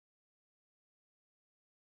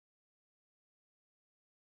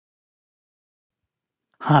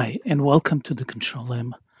Hi, and welcome to the Control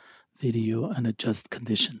M video on adjust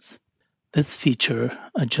conditions. This feature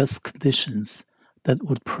adjusts conditions that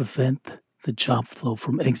would prevent the job flow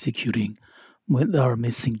from executing when there are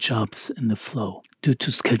missing jobs in the flow due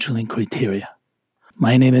to scheduling criteria.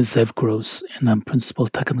 My name is Zev Gross, and I'm Principal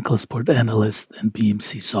Technical Support Analyst in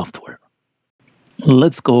BMC Software.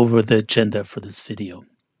 Let's go over the agenda for this video.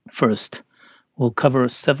 First, we'll cover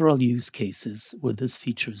several use cases where this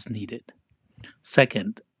feature is needed.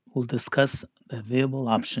 Second, we'll discuss the available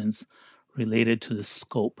options related to the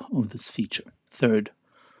scope of this feature. Third,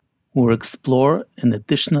 we'll explore an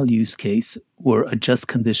additional use case where a just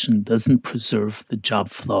condition doesn't preserve the job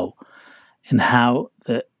flow and how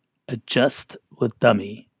the adjust with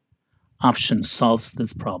dummy option solves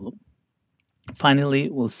this problem. Finally,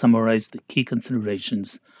 we'll summarize the key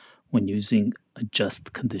considerations when using a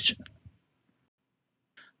just condition.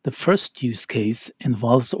 The first use case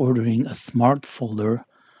involves ordering a smart folder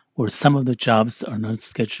where some of the jobs are not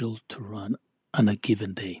scheduled to run on a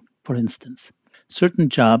given day. For instance, certain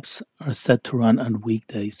jobs are set to run on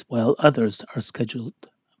weekdays while others are scheduled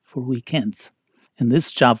for weekends. In this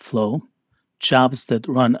job flow, jobs that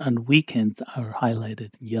run on weekends are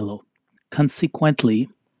highlighted in yellow. Consequently,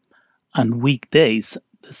 on weekdays,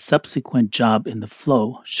 the subsequent job in the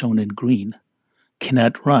flow, shown in green,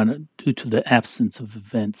 cannot run due to the absence of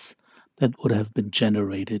events that would have been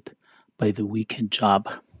generated by the weekend job.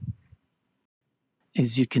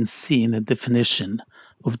 As you can see in the definition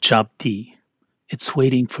of job D, it's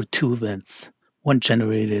waiting for two events, one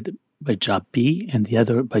generated by job B and the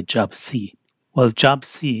other by job C. While job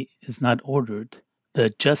C is not ordered, the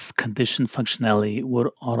adjust condition functionality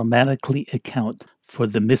would automatically account for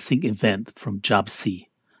the missing event from job C,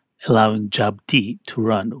 allowing job D to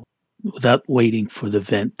run without waiting for the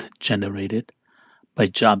event generated by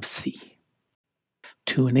job C.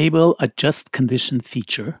 To enable a just condition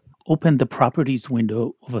feature, open the Properties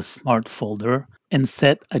window of a smart folder and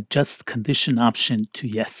set a just condition option to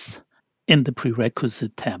Yes in the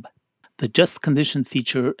Prerequisite tab. The just condition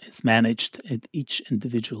feature is managed at each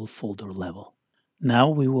individual folder level. Now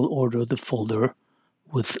we will order the folder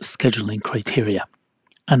with scheduling criteria.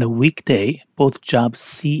 On a weekday, both jobs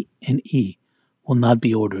C and E will not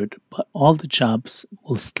be ordered, but all the jobs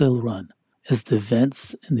will still run, as the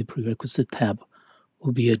events in the Prerequisite tab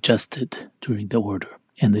will be adjusted during the order,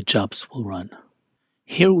 and the jobs will run.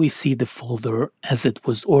 Here we see the folder as it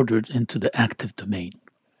was ordered into the active domain.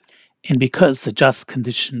 And because the just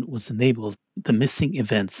condition was enabled, the missing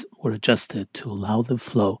events were adjusted to allow the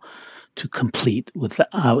flow to complete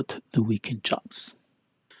without the weekend jobs.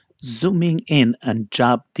 Zooming in on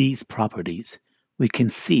job D's properties, we can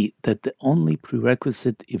see that the only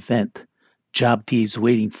prerequisite event job D is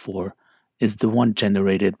waiting for is the one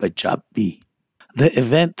generated by job B. The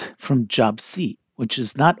event from job C, which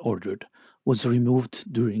is not ordered, was removed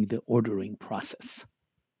during the ordering process.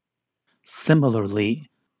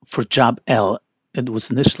 Similarly, for job L, it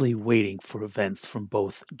was initially waiting for events from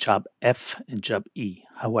both job F and job E.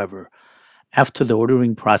 However, after the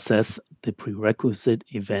ordering process, the prerequisite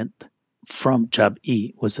event from job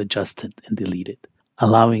E was adjusted and deleted,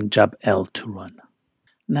 allowing job L to run.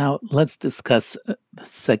 Now let's discuss the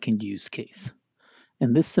second use case.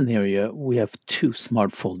 In this scenario, we have two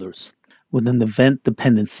smart folders with an event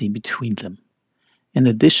dependency between them. In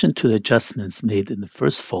addition to the adjustments made in the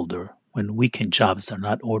first folder when weekend jobs are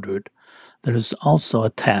not ordered, there is also a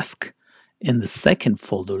task in the second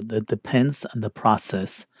folder that depends on the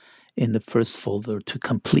process in the first folder to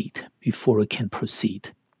complete before it can proceed.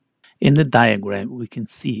 In the diagram, we can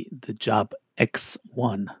see the job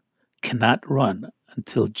X1 cannot run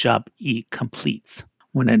until job E completes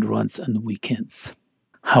when it runs on weekends.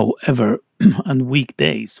 However, on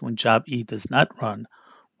weekdays, when job E does not run,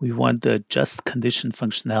 we want the just condition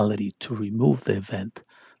functionality to remove the event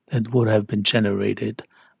that would have been generated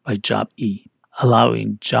by job E,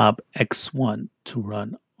 allowing job X1 to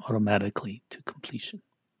run automatically to completion.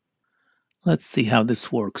 Let's see how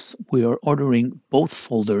this works. We are ordering both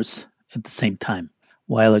folders at the same time,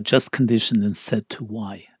 while a just condition is set to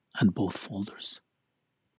Y on both folders.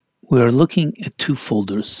 We are looking at two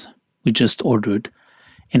folders we just ordered,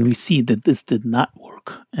 and we see that this did not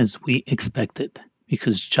work as we expected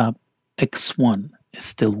because job X1 is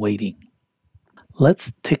still waiting.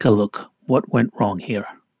 Let's take a look what went wrong here.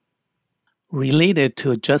 Related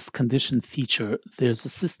to a just condition feature, there's a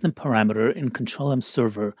system parameter in Control M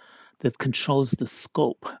server that controls the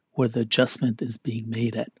scope where the adjustment is being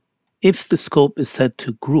made at. If the scope is set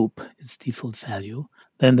to group, its default value,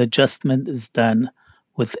 then the adjustment is done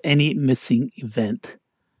with any missing event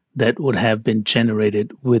that would have been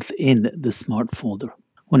generated within the smart folder.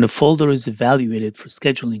 When a folder is evaluated for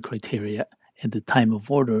scheduling criteria at the time of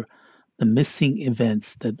order, the missing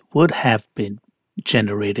events that would have been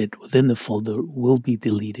generated within the folder will be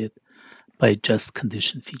deleted by a just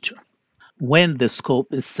condition feature. When the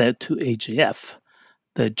scope is set to AJF,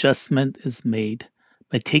 the adjustment is made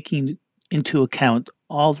by taking into account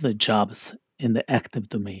all the jobs in the active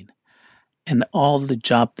domain and all the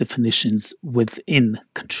job definitions within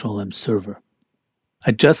Control-M server.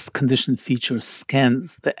 A just condition feature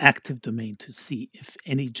scans the active domain to see if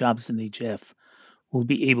any jobs in AJF will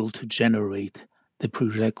be able to generate the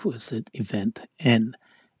prerequisite event, and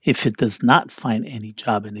if it does not find any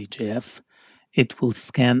job in AJF, it will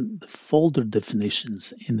scan the folder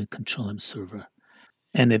definitions in the Control-M server.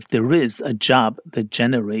 And if there is a job that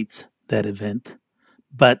generates that event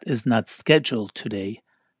but is not scheduled today,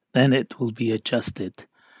 then it will be adjusted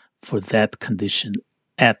for that condition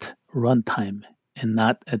at runtime and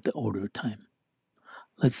not at the order time.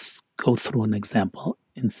 Let's go through an example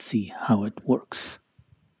and see how it works.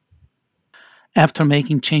 After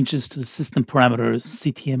making changes to the system parameter,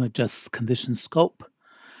 CTM adjusts condition scope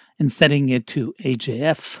and setting it to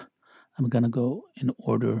AJF. I'm going to go and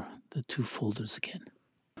order the two folders again.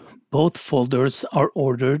 Both folders are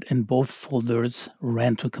ordered and both folders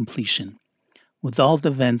ran to completion, with all the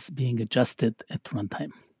events being adjusted at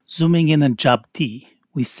runtime. Zooming in on job D,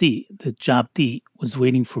 we see that job D was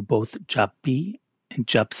waiting for both job B and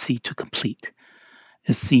job C to complete,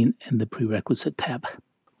 as seen in the prerequisite tab.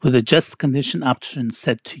 With the just condition option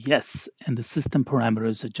set to yes and the system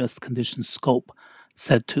parameters adjust condition scope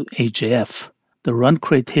set to AJF, the run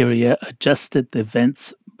criteria adjusted the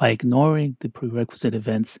events by ignoring the prerequisite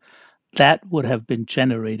events that would have been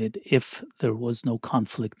generated if there was no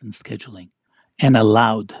conflict in scheduling and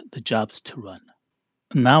allowed the jobs to run.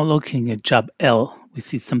 Now looking at job L, we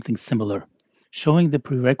see something similar. Showing the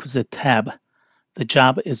prerequisite tab, the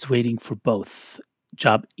job is waiting for both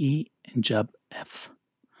job E and job F.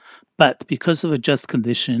 But because of a just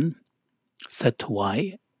condition set to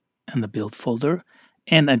Y in the build folder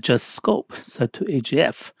and a just scope set to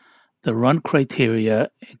AJF, the run criteria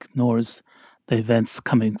ignores the events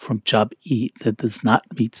coming from job E that does not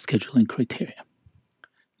meet scheduling criteria.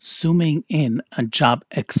 Zooming in on job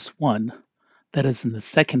X1, that is in the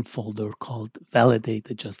second folder called Validate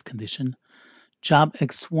the Just Condition, job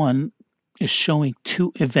X1 is showing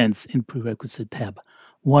two events in prerequisite tab,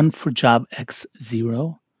 one for job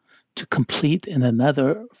X0 to complete and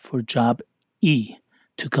another for job E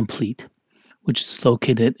to complete, which is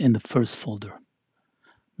located in the first folder.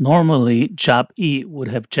 Normally, job E would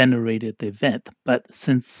have generated the event, but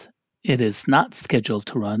since it is not scheduled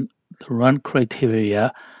to run, the run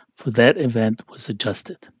criteria for that event was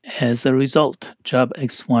adjusted. As a result, job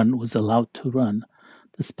X1 was allowed to run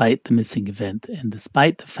despite the missing event and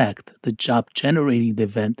despite the fact that the job generating the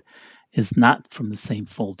event is not from the same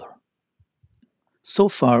folder. So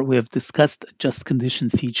far, we have discussed a just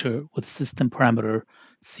condition feature with system parameter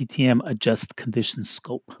CTM adjust condition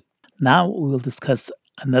scope. Now we will discuss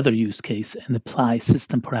another use case and apply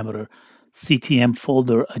system parameter CTM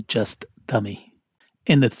folder adjust dummy.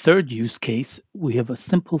 In the third use case, we have a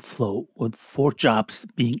simple flow with 4 jobs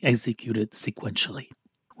being executed sequentially.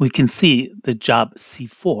 We can see the job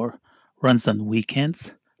C4 runs on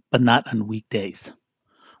weekends, but not on weekdays.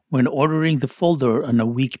 When ordering the folder on a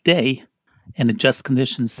weekday and adjust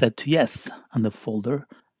conditions set to yes on the folder,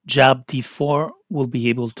 job D4 will be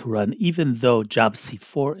able to run even though job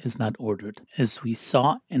C4 is not ordered, as we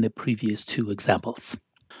saw in the previous 2 examples.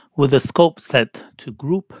 With the scope set to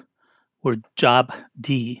group, where job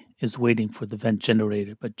D is waiting for the event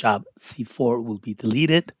generated, but job C4 will be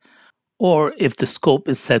deleted, or if the scope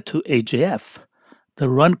is set to AJF, the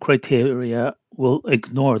run criteria will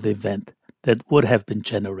ignore the event that would have been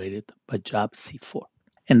generated by job C4,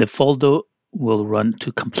 and the folder will run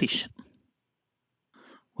to completion.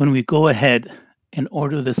 When we go ahead and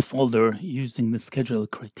order this folder using the schedule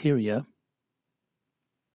criteria,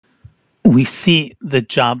 we see the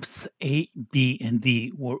jobs A, B, and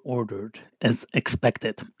D were ordered as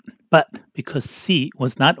expected. But because C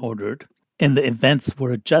was not ordered and the events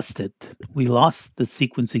were adjusted, we lost the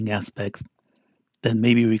sequencing aspects that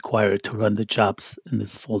may be required to run the jobs in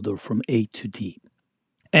this folder from A to D.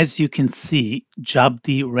 As you can see, job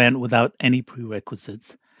D ran without any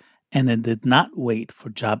prerequisites, and it did not wait for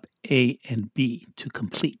job A and B to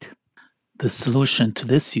complete. The solution to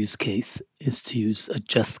this use case is to use a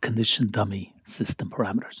just condition dummy system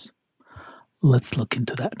parameters. Let's look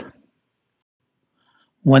into that.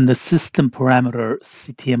 When the system parameter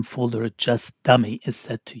CTM folder adjust dummy is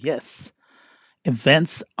set to yes,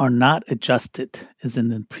 Events are not adjusted as in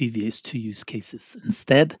the previous two use cases.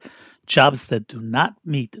 Instead, jobs that do not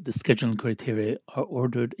meet the scheduling criteria are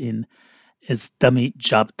ordered in as dummy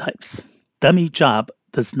job types. Dummy job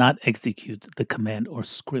does not execute the command or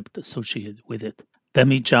script associated with it.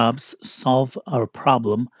 Dummy jobs solve our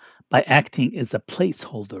problem by acting as a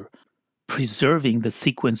placeholder, preserving the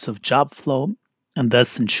sequence of job flow and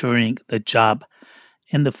thus ensuring the job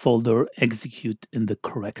in the folder execute in the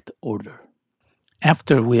correct order.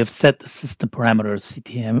 After we have set the system parameter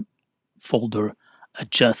CTM folder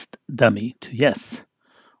adjust dummy to yes,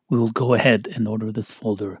 we will go ahead and order this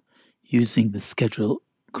folder using the schedule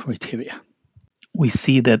criteria. We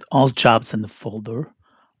see that all jobs in the folder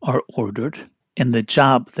are ordered, and the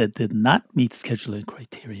job that did not meet scheduling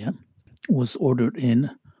criteria was ordered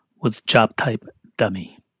in with job type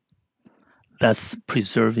dummy, thus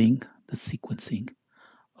preserving the sequencing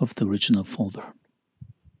of the original folder.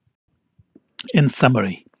 In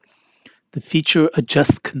summary, the feature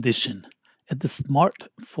adjust condition. At the smart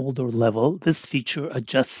folder level, this feature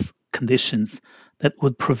adjusts conditions that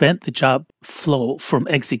would prevent the job flow from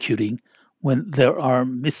executing when there are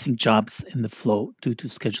missing jobs in the flow due to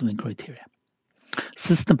scheduling criteria.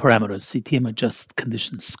 System parameters, CTM adjust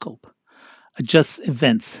condition scope. Adjusts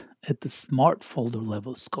events at the smart folder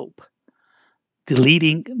level scope.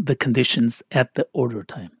 Deleting the conditions at the order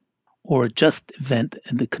time. Or adjust event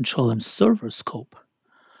in the control M server scope,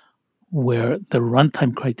 where the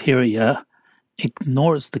runtime criteria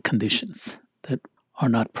ignores the conditions that are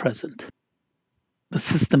not present. The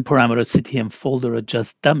system parameter CTM folder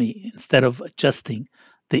adjust dummy. Instead of adjusting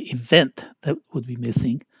the event that would be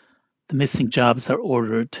missing, the missing jobs are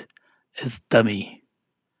ordered as dummy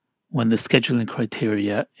when the scheduling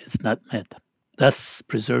criteria is not met, thus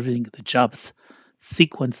preserving the job's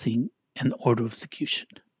sequencing and order of execution.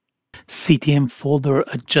 CTM folder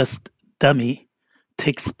adjust dummy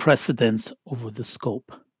takes precedence over the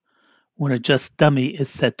scope. When adjust dummy is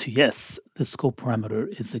set to yes, the scope parameter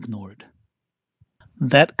is ignored.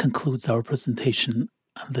 That concludes our presentation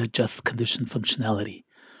on the adjust condition functionality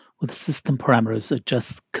with system parameters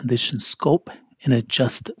adjust condition scope and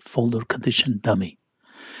adjust folder condition dummy.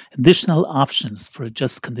 Additional options for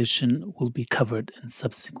adjust condition will be covered in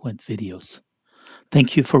subsequent videos.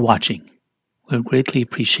 Thank you for watching. We greatly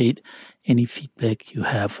appreciate any feedback you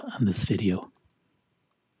have on this video.